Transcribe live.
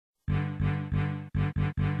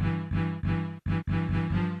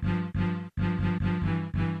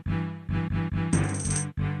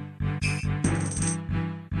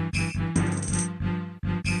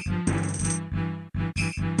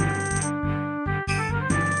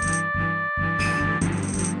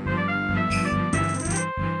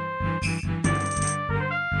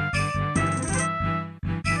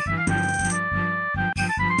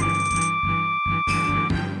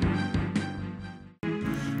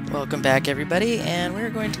Welcome back, everybody, and we're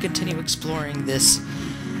going to continue exploring this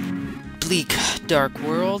bleak, dark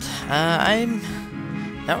world. I'm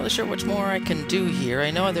not really sure much more I can do here.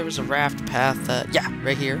 I know there was a raft path,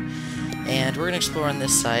 right here, and we're going to explore on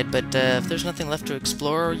this side, but if there's nothing left to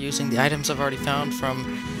explore using the items I've already found from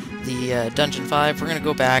the Dungeon 5, we're going to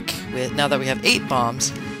go back with, now that we have 8 bombs,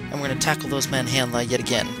 and we're going to tackle those manhandla yet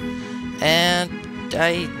again. And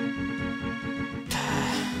I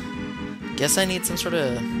guess I need some sort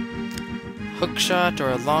of hook shot or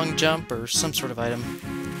a long jump or some sort of item.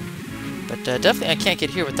 But definitely I can't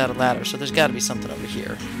get here without a ladder, so there's got to be something over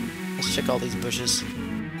here. Let's check all these bushes.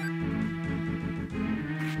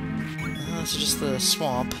 This is just the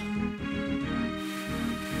swamp.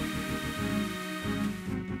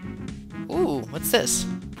 Ooh, what's this?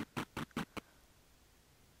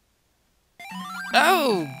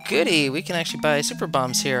 Oh, goody! We can actually buy super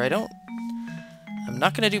bombs here. I'm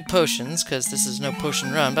not going to do potions, because this is no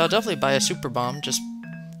potion run, but I'll definitely buy a super bomb, just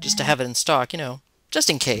to have it in stock, you know, just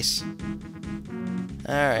in case.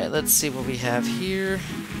 Alright, let's see what we have here.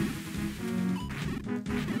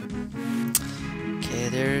 Okay,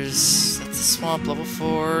 that's the swamp, level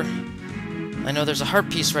 4. I know there's a heart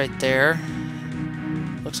piece right there.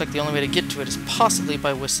 Looks like the only way to get to it is possibly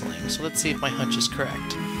by whistling, so let's see if my hunch is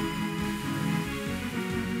correct.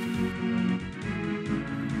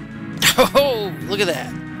 Oh, look at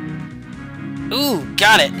that. Ooh,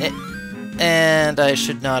 got it. And I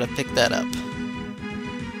should not have picked that up.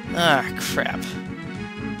 Ah, crap.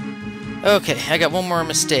 Okay, I got one more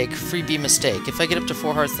mistake. Freebie mistake. If I get up to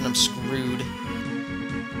 4 hearts, then I'm screwed.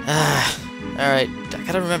 Alright. I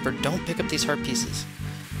gotta remember, don't pick up these heart pieces.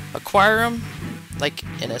 Acquire them, like,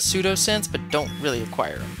 in a pseudo sense, but don't really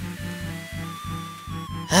acquire them.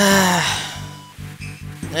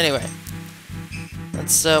 Anyway.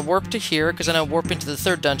 Let's warp to here, because I know warping to the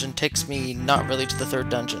 3rd dungeon takes me not really to the 3rd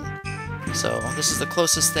dungeon. So, this is the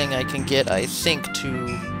closest thing I can get, I think,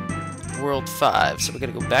 to World 5. So we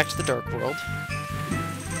gotta go back to the Dark World.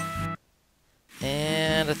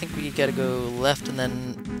 And I think we gotta go left and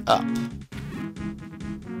then up.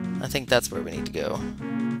 I think that's where we need to go.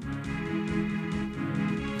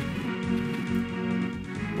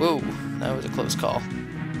 Whoa, that was a close call.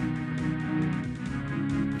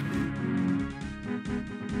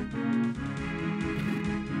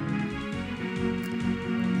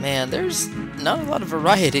 Man, there's not a lot of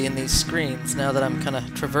variety in these screens now that I'm kind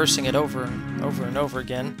of traversing it over and over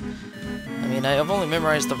again. I mean, I've only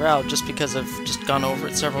memorized the route just because I've just gone over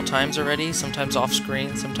it several times already, sometimes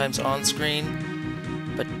off-screen, sometimes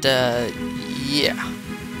on-screen. But, yeah.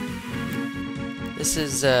 This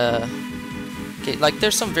is, okay, like,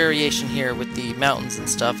 there's some variation here with the mountains and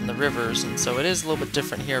stuff and the rivers, and so it is a little bit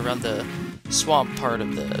different here around the swamp part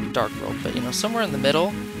of the Dark World. But, you know, somewhere in the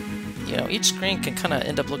middle, you know, each screen can kind of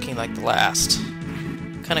end up looking like the last.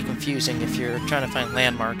 Kind of confusing if you're trying to find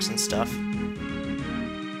landmarks and stuff.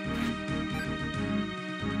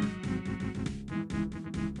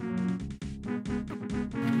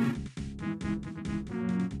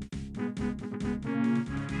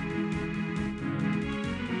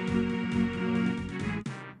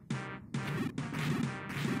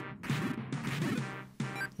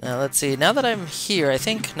 Now, let's see. Now that I'm here, I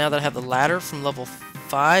think now that I have the ladder from level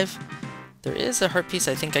 5, there is a heart piece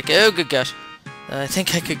I think I could... Oh, good gosh. I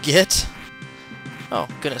think I could get... Oh,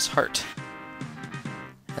 goodness, heart.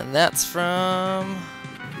 And that's from...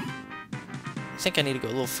 I think I need to go a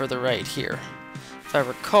little further right here. If I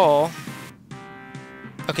recall...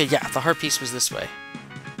 Okay, yeah, the heart piece was this way.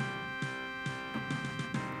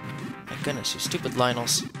 My goodness, you stupid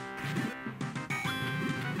Lionels.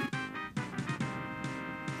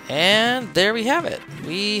 And there we have it.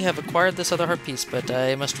 We have acquired this other heart piece, but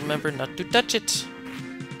I must remember not to touch it.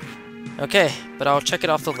 Okay, but I'll check it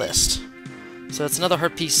off the list. So it's another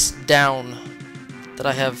heart piece down that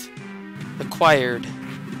I have acquired.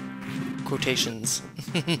 Quotations.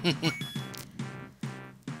 And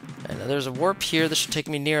there's a warp here that should take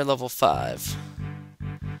me near level 5.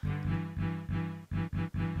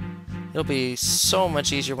 It'll be so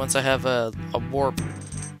much easier once I have a warp.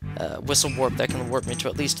 Whistle warp that can warp me to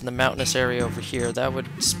at least in the mountainous area over here. That would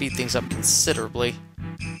speed things up considerably.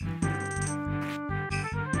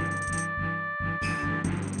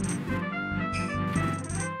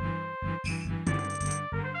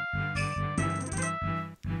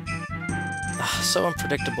 So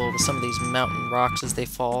unpredictable with some of these mountain rocks as they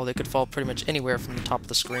fall. They could fall pretty much anywhere from the top of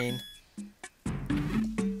the screen.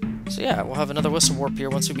 So yeah, we'll have another whistle warp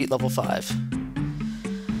here once we beat level 5.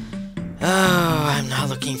 Oh, I'm not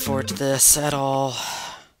looking forward to this at all.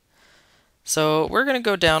 So we're going to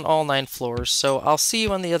go down all 9 floors, so I'll see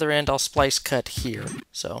you on the other end. I'll splice cut here.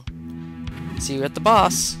 So, see you at the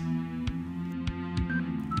boss.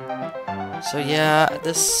 So yeah,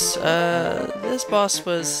 this boss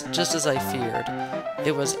was just as I feared.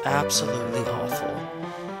 It was absolutely awful.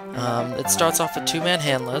 It starts off with 2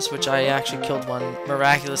 manhandlas, which I actually killed one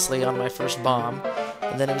miraculously on my first bomb.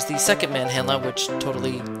 And then it was the second manhandla, which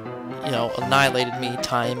totally, you know, annihilated me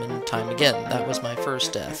time and time again. That was my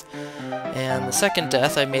first death. And the second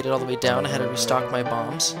death, I made it all the way down. I had to restock my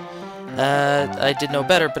bombs. I did no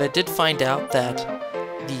better, but I did find out that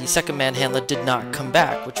the second manhandla did not come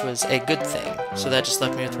back, which was a good thing. So that just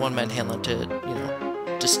left me with 1 manhandla to, you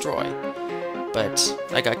know, destroy. But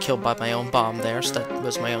I got killed by my own bomb there, so that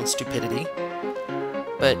was my own stupidity.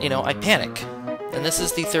 But, you know, I panic. And this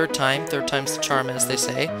is the 3rd time. 3rd time's the charm, as they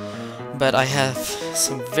say. But I have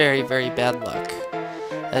some very, very bad luck.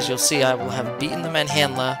 As you'll see, I will have beaten the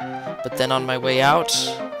manhandla, but then on my way out,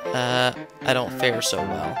 I don't fare so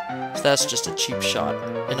well. So that's just a cheap shot,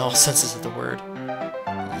 in all senses of the word.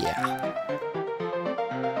 Yeah.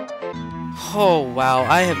 Oh, wow,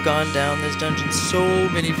 I have gone down this dungeon so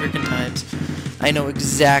many freaking times. I know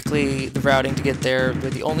exactly the routing to get there, where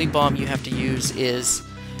the only bomb you have to use is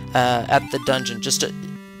at the dungeon, just to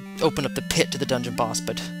open up the pit to the dungeon boss,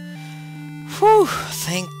 but whew,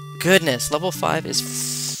 thank goodness, level 5 is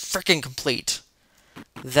freaking complete.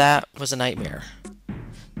 That was a nightmare.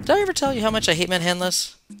 Did I ever tell you how much I hate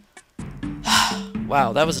manhandlas?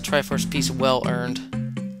 Wow, that was a Triforce piece well earned.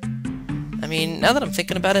 I mean, now that I'm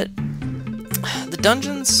thinking about it, the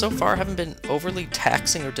dungeons so far haven't been overly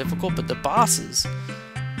taxing or difficult, but the bosses,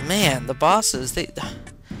 man, the bosses, I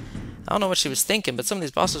don't know what she was thinking, but some of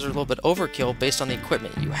these bosses are a little bit overkill based on the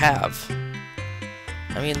equipment you have.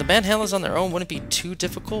 I mean, the manhandlas on their own wouldn't be too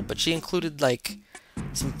difficult, but she included, like,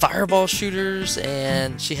 some fireball shooters,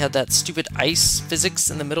 and she had that stupid ice physics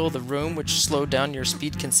in the middle of the room, which slowed down your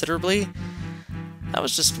speed considerably. That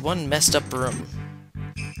was just one messed up room.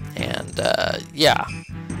 And, yeah.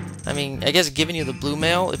 I mean, I guess giving you the blue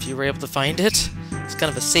mail, if you were able to find it, it's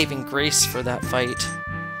kind of a saving grace for that fight.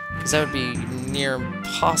 Because that would be near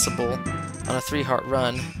impossible on a 3-heart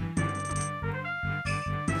run.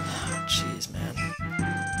 Oh, jeez, man.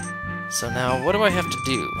 So now, what do I have to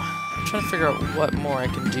do? I'm trying to figure out what more I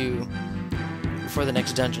can do before the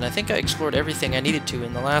next dungeon. I think I explored everything I needed to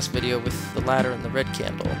in the last video with the ladder and the red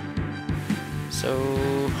candle. So,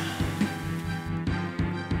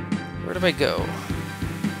 where do I go?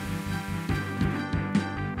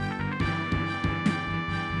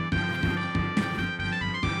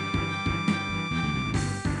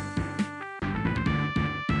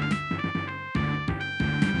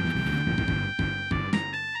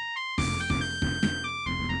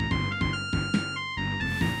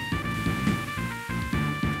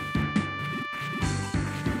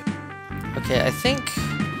 Okay, I think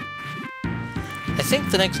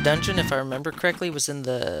the next dungeon, if I remember correctly, was in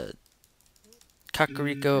the the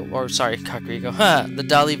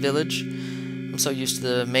Dali village. I'm so used to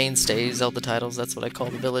the mainstay Zelda titles, that's what I call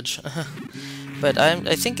the village. But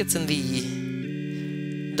I think it's in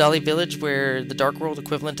the Dali village where the Dark World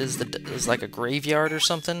equivalent is like a graveyard or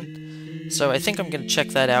something. So I think I'm going to check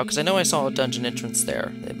that out, because I know I saw a dungeon entrance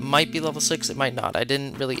there. It might be level 6, it might not. I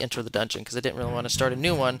didn't really enter the dungeon, because I didn't really want to start a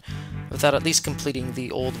new one without at least completing the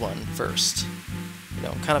old one first. You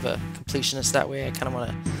know, I'm kind of a completionist that way. I kind of want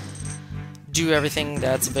to do everything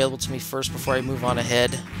that's available to me first before I move on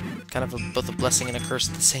ahead. Kind of both a blessing and a curse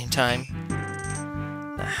at the same time.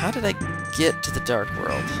 Now, how did I get to the Dark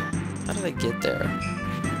World? How did I get there?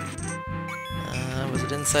 Was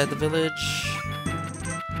it inside the village?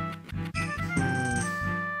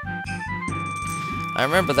 I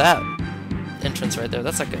remember that entrance right there.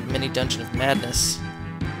 That's like a mini Dungeon of Madness.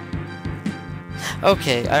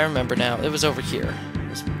 Okay, I remember now. It was over here. It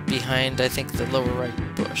was behind, I think, the lower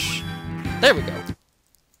right bush. There we go.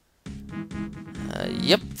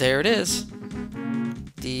 Yep, there it is.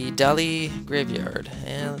 The Dali Graveyard.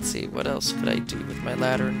 And let's see, what else could I do with my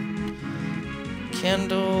ladder and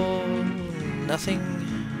candle? Nothing.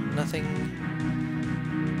 Nothing.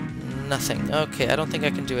 Nothing. Okay, I don't think I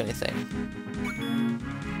can do anything.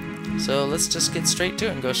 So let's just get straight to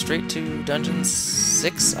it and go straight to Dungeon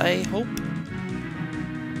 6, I hope.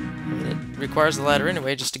 I mean, it requires the ladder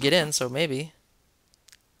anyway just to get in, so maybe.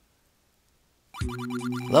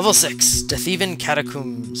 Level 6, Deathaven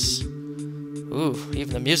Catacombs. Ooh,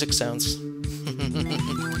 even the music sounds.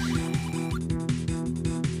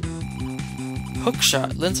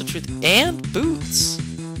 Hookshot, Lens of Truth, and boots!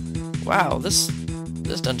 Wow, this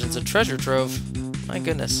dungeon's a treasure trove. My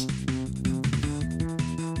goodness.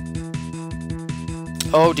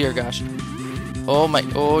 Oh dear gosh.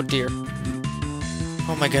 Oh dear.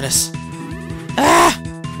 Oh my goodness. Ah!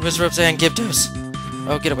 Wizrobes and Gyptos.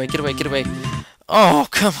 Oh, get away, get away, get away. Oh,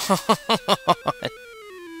 come on.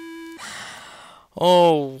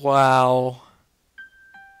 Oh, wow.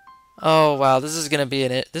 Oh, wow, this is gonna be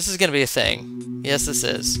this is gonna be a thing. Yes, this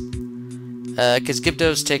is. Because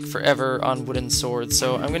Gyptos take forever on wooden swords,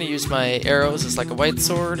 so I'm gonna use my arrows as like a white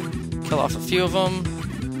sword, kill off a few of them,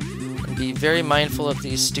 and be very mindful of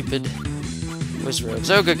these stupid Wizrobes.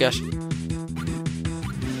 Oh, good gosh.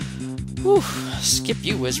 Whew, skip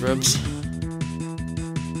you, Wizrobes.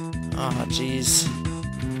 Oh, jeez.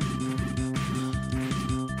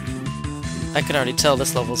 I can already tell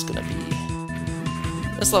this level's gonna be...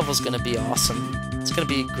 This level's gonna be awesome. It's gonna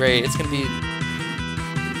be great. It's gonna be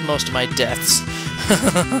most of my deaths.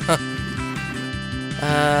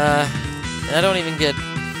 And I don't even get...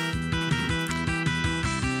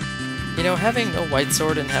 You know, having no white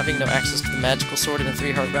sword and having no access to the magical sword in a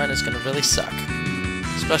 3-heart run is gonna really suck.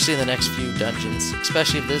 Especially in the next few dungeons.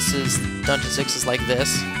 Especially if this is... Dungeon 6 is like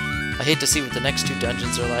this. I hate to see what the next 2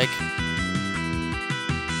 dungeons are like.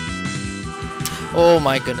 Oh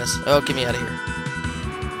my goodness. Oh, get me out of here.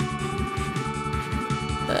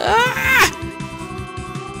 Ah!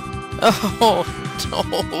 Oh, no.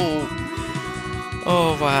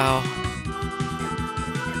 Oh, wow.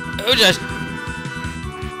 Oh, gosh.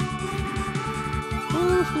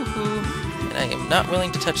 And I am not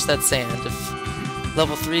willing to touch that sand. If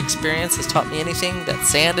level 3 experience has taught me anything, that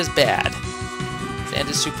sand is bad. Sand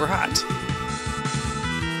is super hot.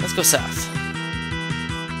 Let's go south.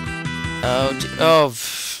 Oh,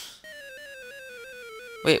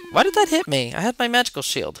 wait, why did that hit me? I had my magical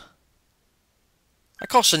shield. I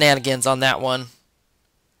call shenanigans on that one.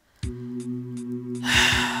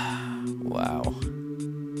 Wow.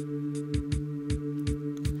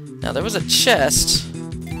 Now, there was a chest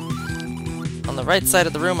on the right side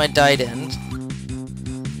of the room I died in.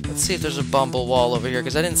 Let's see if there's a bumble wall over here,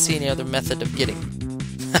 because I didn't see any other method of getting...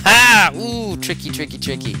 Ha-ha! Ooh, tricky, tricky,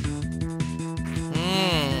 tricky.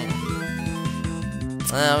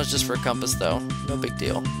 That was just for a compass, though. No big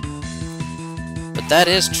deal. But that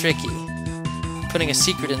is tricky. Putting a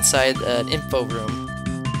secret inside an info room.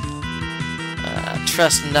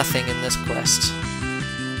 Trust nothing in this quest.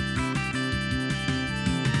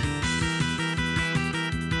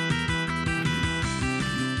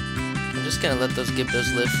 I'm just gonna let those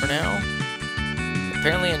Gyptos live for now.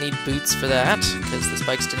 Apparently I need boots for that, because the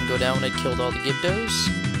spikes didn't go down when I killed all the Gyptos.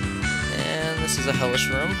 And this is a hellish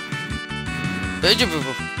room. Okay,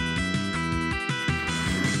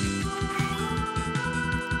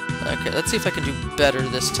 let's see if I can do better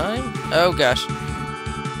this time. Oh gosh.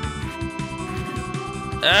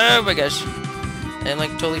 Oh my gosh. I'm like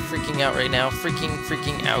totally freaking out right now.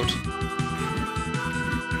 Freaking out.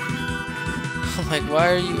 I'm like, why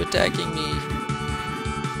are you attacking me?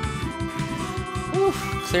 Whew,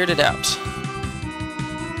 cleared it out.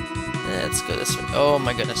 Let's go this way. Oh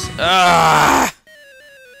my goodness. Ah!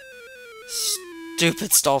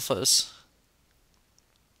 Stupid Stolfos.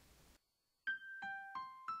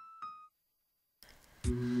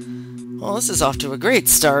 Well, this is off to a great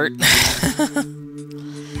start.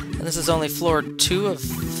 And this is only floor 2 of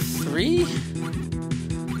 3?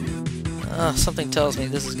 Something tells me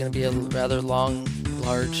this is going to be a rather long,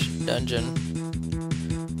 large dungeon.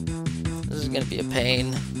 This is going to be a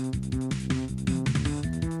pain.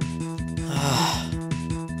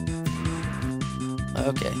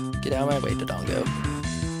 Okay, get out of my way, Dodongo.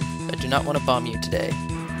 I do not want to bomb you today.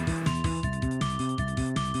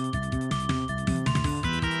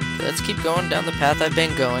 Okay, let's keep going down the path I've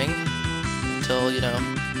been going until, you know,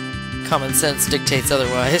 common sense dictates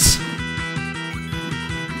otherwise.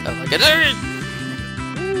 Oh my god.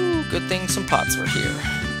 Ooh, good thing some pots were here.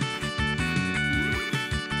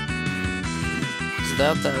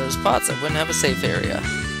 Without those pots, I wouldn't have a safe area.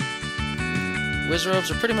 Wizrobes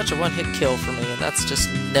are pretty much a one-hit kill for me, and that's just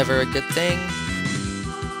never a good thing.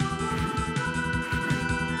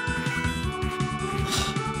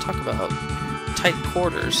 Talk about tight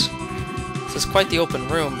quarters. This is quite the open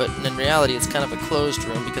room, but in reality it's kind of a closed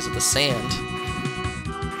room because of the sand.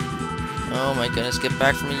 Oh my goodness, get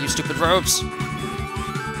back from me, you stupid ropes!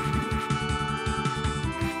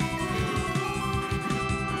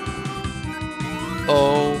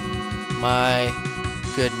 Oh my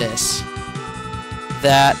goodness.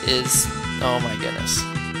 That is... oh my goodness.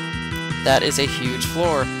 That is a huge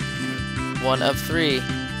floor. 1 of 3.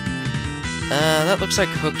 That looks like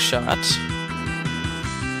hook shot.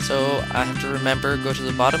 So I have to remember, go to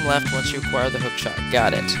the bottom left once you acquire the hook shot.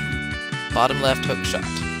 Got it. Bottom left hook shot.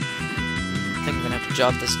 I think I'm gonna have to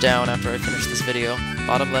jot this down after I finish this video.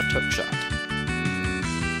 Bottom left hook shot.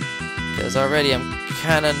 Because already I'm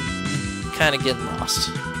kind of getting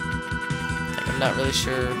lost. Like, I'm not really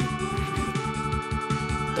sure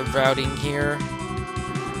the routing here.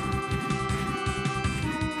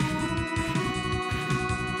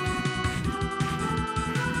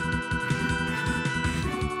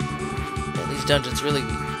 Yeah, these dungeons really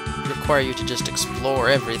require you to just explore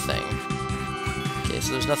everything. Okay,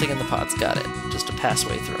 so there's nothing in the pods. Got it. Just a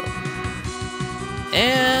passway through.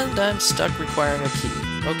 And I'm stuck requiring a key.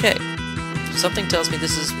 Okay. Something tells me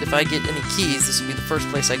this is, if I get any keys, this will be the first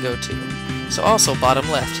place I go to. So also, bottom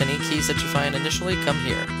left, any keys that you find initially, come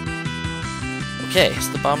here. Okay,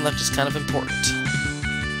 so the bottom left is kind of important.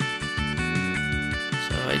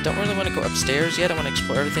 So I don't really want to go upstairs yet. I want to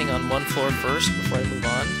explore everything on one floor first before I move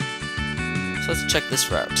on. So let's check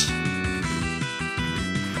this route.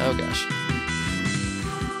 Oh gosh.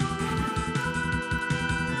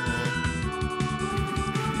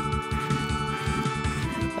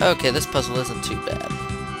 Okay, this puzzle isn't too bad.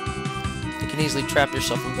 You can easily trap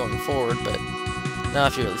yourself from going forward, but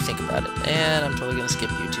not if you really think about it. And I'm totally gonna skip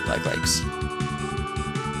you two likes.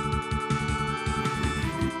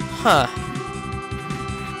 Huh.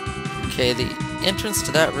 Okay, the entrance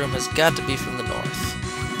to that room has got to be from the north.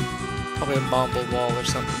 Probably a marble wall or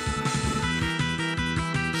something.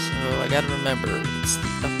 So I gotta remember, it's the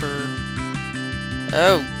upper...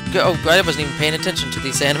 Oh, I wasn't even paying attention to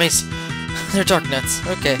these enemies. They're dark nuts.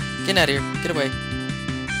 Okay, get out of here. Get away.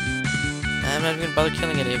 I'm not even gonna bother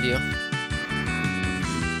killing any of you.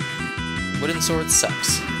 Wooden sword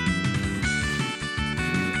sucks.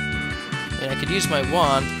 I mean, I could use my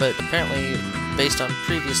wand, but apparently, based on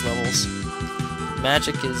previous levels,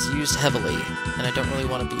 magic is used heavily, and I don't really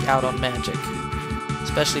want to be out on magic.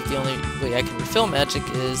 Especially if the only way I can refill magic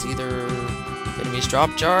is either enemies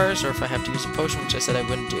drop jars, or if I have to use a potion, which I said I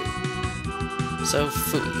wouldn't do. So,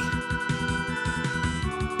 phooey.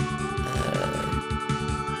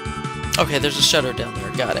 Okay, there's a shutter down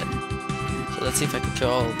there. Got it. So let's see if I can kill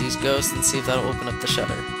all of these ghosts and see if that'll open up the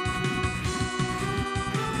shutter.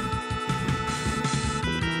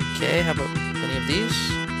 Okay, how about any of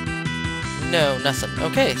these? No, nothing.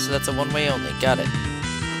 Okay, so that's a one-way only. Got it.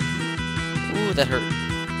 Ooh, that hurt.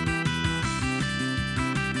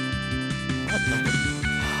 What number?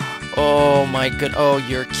 Oh my good. Oh,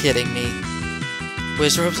 you're kidding me.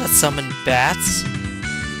 Wizards that summon bats?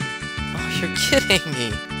 Oh, you're kidding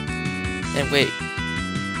me. And wait,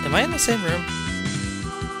 am I in the same room?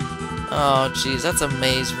 Oh, jeez, that's a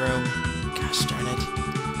maze room. Gosh darn it.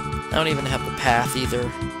 I don't even have the path either.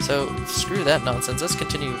 So, screw that nonsense. Let's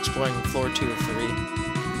continue exploring floor 2 of 3.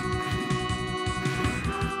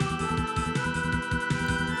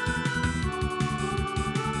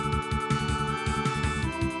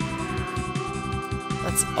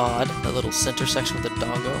 That's odd, that little center section with the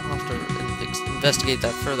dongo. I'll have to investigate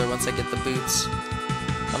that further once I get the boots.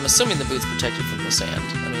 I'm assuming the boots protect you from the sand.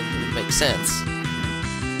 I mean, it would make sense,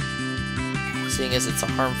 seeing as it's a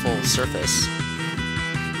harmful surface.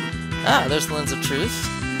 Ah, there's the Lens of Truth.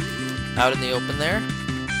 Out in the open there.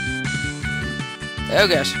 Oh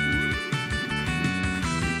gosh.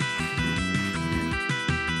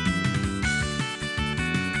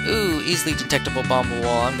 Ooh, easily detectable bombable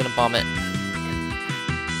wall. I'm gonna bomb it.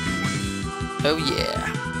 Oh yeah.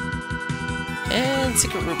 And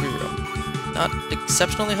secret ruby room. Not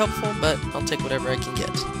exceptionally helpful, but I'll take whatever I can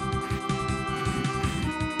get.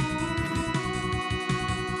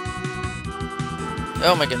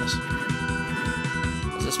 Oh my goodness.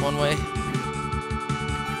 Is this one way?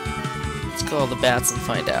 Let's call the bats and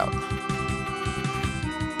find out.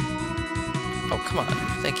 Oh, come on.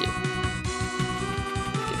 Thank you.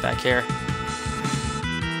 Get back here.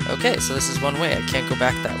 Okay, so this is one way. I can't go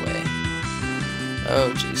back that way.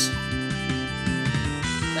 Oh, jeez.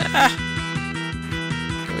 Ah!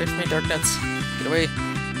 Get away from me, dark nuts. Get away.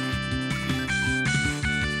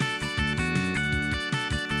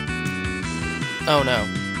 Oh no.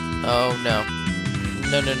 Oh no.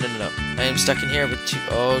 No, no, no, no, no. I am stuck in here with two.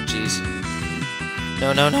 Oh, jeez.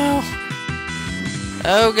 No, no, no.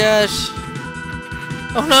 Oh gosh.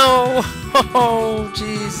 Oh no. Oh,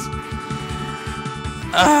 jeez.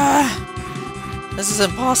 Ah! This is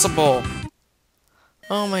impossible.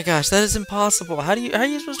 Oh my gosh, that is impossible. How are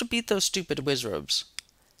you supposed to beat those stupid wizrobes?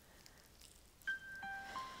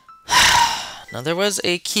 Now there was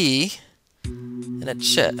a key and a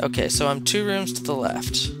chest. Okay, so I'm 2 rooms to the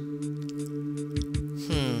left.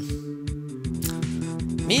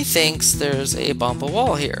 Me thinks there's a bump of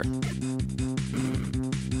wall here.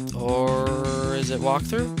 Or is it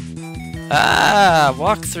walkthrough? Ah,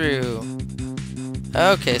 walkthrough.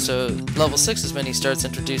 Okay, so level 6 is when he starts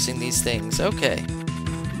introducing these things. Okay.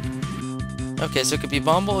 Okay, so it could be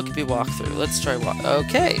Bumble, it could be Walkthrough. Let's try Walk.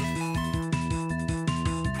 Okay.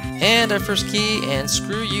 And our first key, and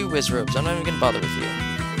screw you, Wizrobes. I'm not even gonna bother with you.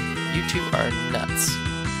 You two are nuts.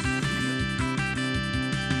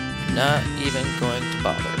 Not even going to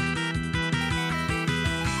bother.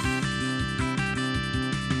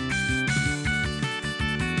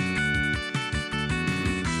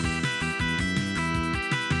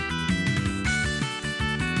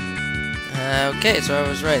 Okay, so I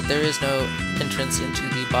was right. There is no entrance into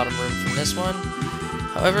the bottom room from this one.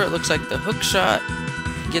 However, it looks like the hook shot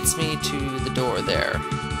gets me to the door there.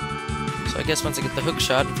 So I guess once I get the hook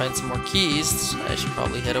shot and find some more keys, I should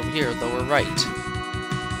probably head over here, lower right.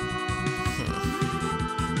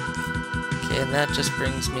 Okay, and that just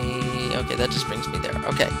brings me... Okay, that just brings me there.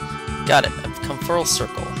 Okay, got it. I've come full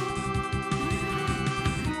circle.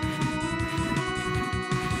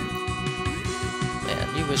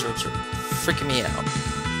 Man, you wizards are freaking me out.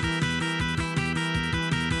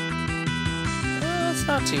 It's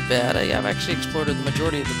not too bad. I've actually explored the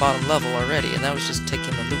majority of the bottom level already, and that was just taking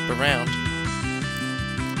the loop around.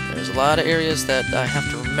 There's a lot of areas that I have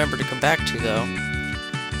to remember to come back to, though.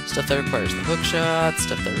 Stuff that requires the hook shot,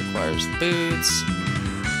 stuff that requires the boots.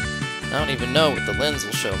 I don't even know what the lens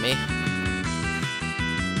will show me.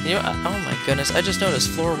 You know, oh my goodness, I just noticed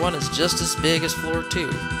floor 1 is just as big as floor 2.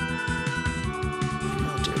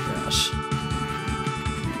 Oh dear gosh.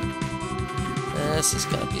 This is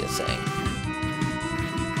gonna be a thing.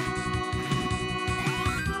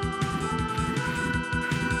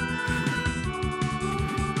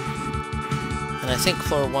 And I think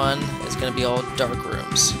floor 1 is going to be all dark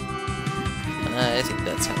rooms. And I think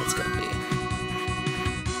that's how it's going to be.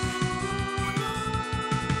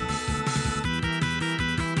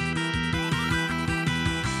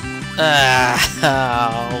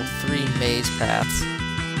 Oh, 3 maze paths.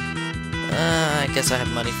 I guess I have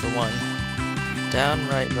money for one. Down,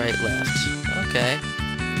 right, left. Okay.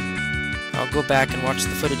 I'll go back and watch the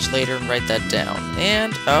footage later and write that down.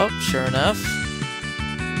 And, oh, sure enough.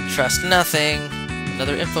 Trust nothing.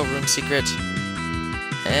 Another info room secret.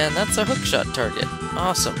 And that's a hookshot target.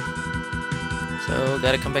 Awesome. So,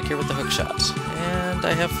 gotta come back here with the hookshot. And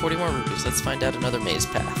I have 40 more rupees. Let's find out another maze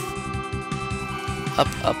path. Up,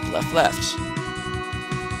 left, left.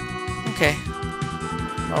 Okay.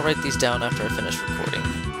 I'll write these down after I finish recording.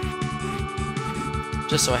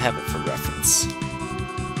 Just so I have it for reference.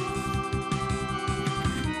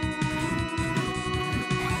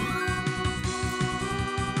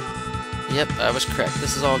 Yep, I was correct.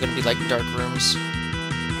 This is all going to be like dark rooms.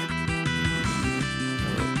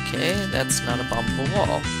 Okay, that's not a bombable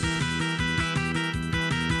wall.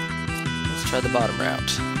 Let's try the bottom route.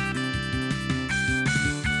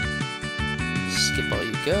 Skip all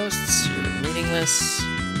you ghosts. You're meaningless.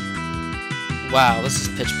 Wow, this is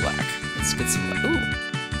pitch black. Let's get some... Ooh!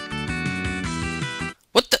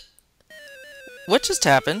 What the... What just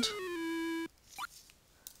happened?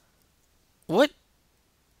 What?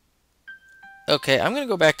 Okay, I'm gonna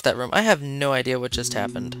go back to that room. I have no idea what just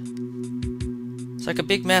happened. It's like a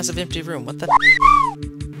big, massive, empty room. What the...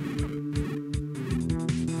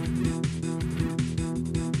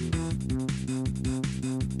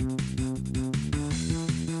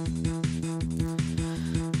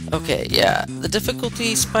 Okay, yeah. The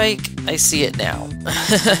difficulty spike, I see it now.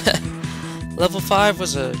 Level 5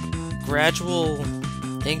 was a gradual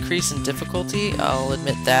increase in difficulty. I'll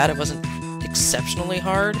admit that. It wasn't exceptionally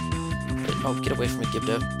hard. Oh, get away from me,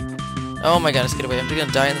 Gibdo. Oh my goodness, get away. I'm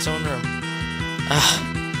gonna die in this own room.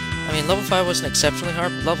 I mean, level 5 wasn't exceptionally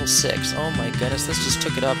hard, but level 6, oh my goodness, this just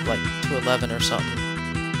took it up, like, to 11 or something.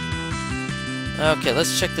 Okay,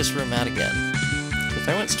 let's check this room out again. If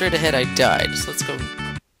I went straight ahead, I died, so let's go...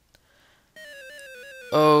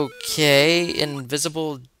 Okay,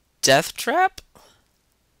 invisible death trap?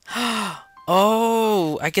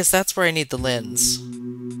 Oh, I guess that's where I need the lens.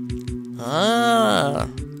 Ah...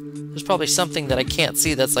 There's probably something that I can't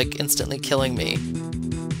see that's, like, instantly killing me.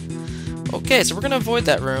 Okay, so we're gonna avoid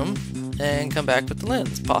that room and come back with the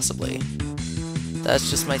lens, possibly. That's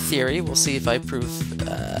just my theory. We'll see if I prove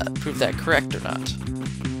that correct or not.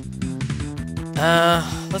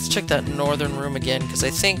 Let's check that northern room again, because I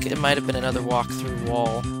think it might have been another walk-through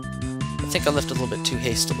wall. I think I left a little bit too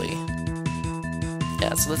hastily.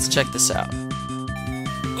 Yeah, so let's check this out.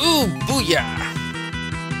 Ooh, booyah!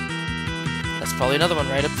 That's probably another one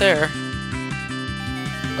right up there.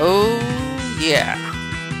 Oh, yeah.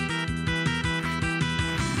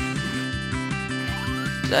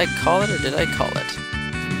 Did I call it, or did I call it?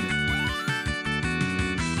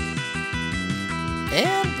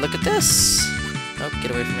 And look at this! Oh,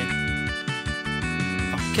 get away from me.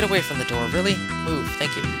 Oh, get away from the door, really? Move,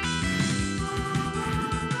 thank you.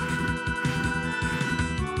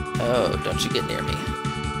 Oh, don't you get near me.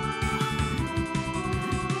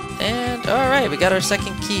 And, alright, we got our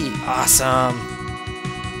second key. Awesome!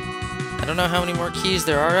 I don't know how many more keys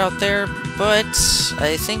there are out there, but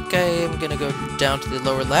I think I am gonna go down to the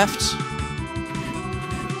lower left,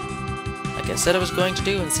 like I said I was going to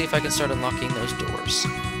do, and see if I can start unlocking those doors.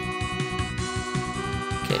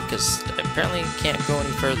 Okay, because I apparently can't go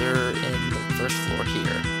any further in the first floor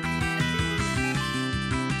here.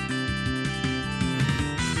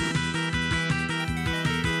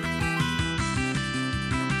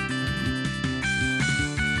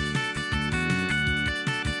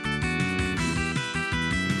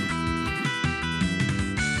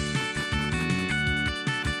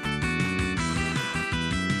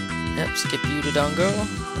 Yep, skip you to Dongo.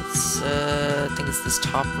 Let's, I think it's this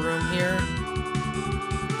top room here.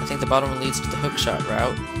 I think the bottom one leads to the hookshot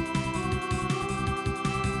route.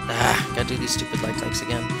 Ah, gotta do these stupid like-likes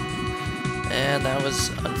again. And that was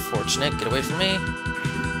unfortunate. Get away from me.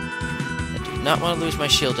 I do not want to lose my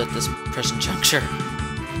shield at this present juncture.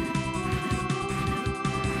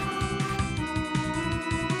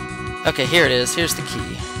 Okay, here it is. Here's the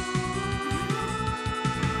key.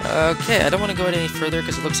 Okay, I don't want to go any further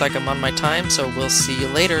because it looks like I'm on my time, so we'll see you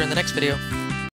later in the next video.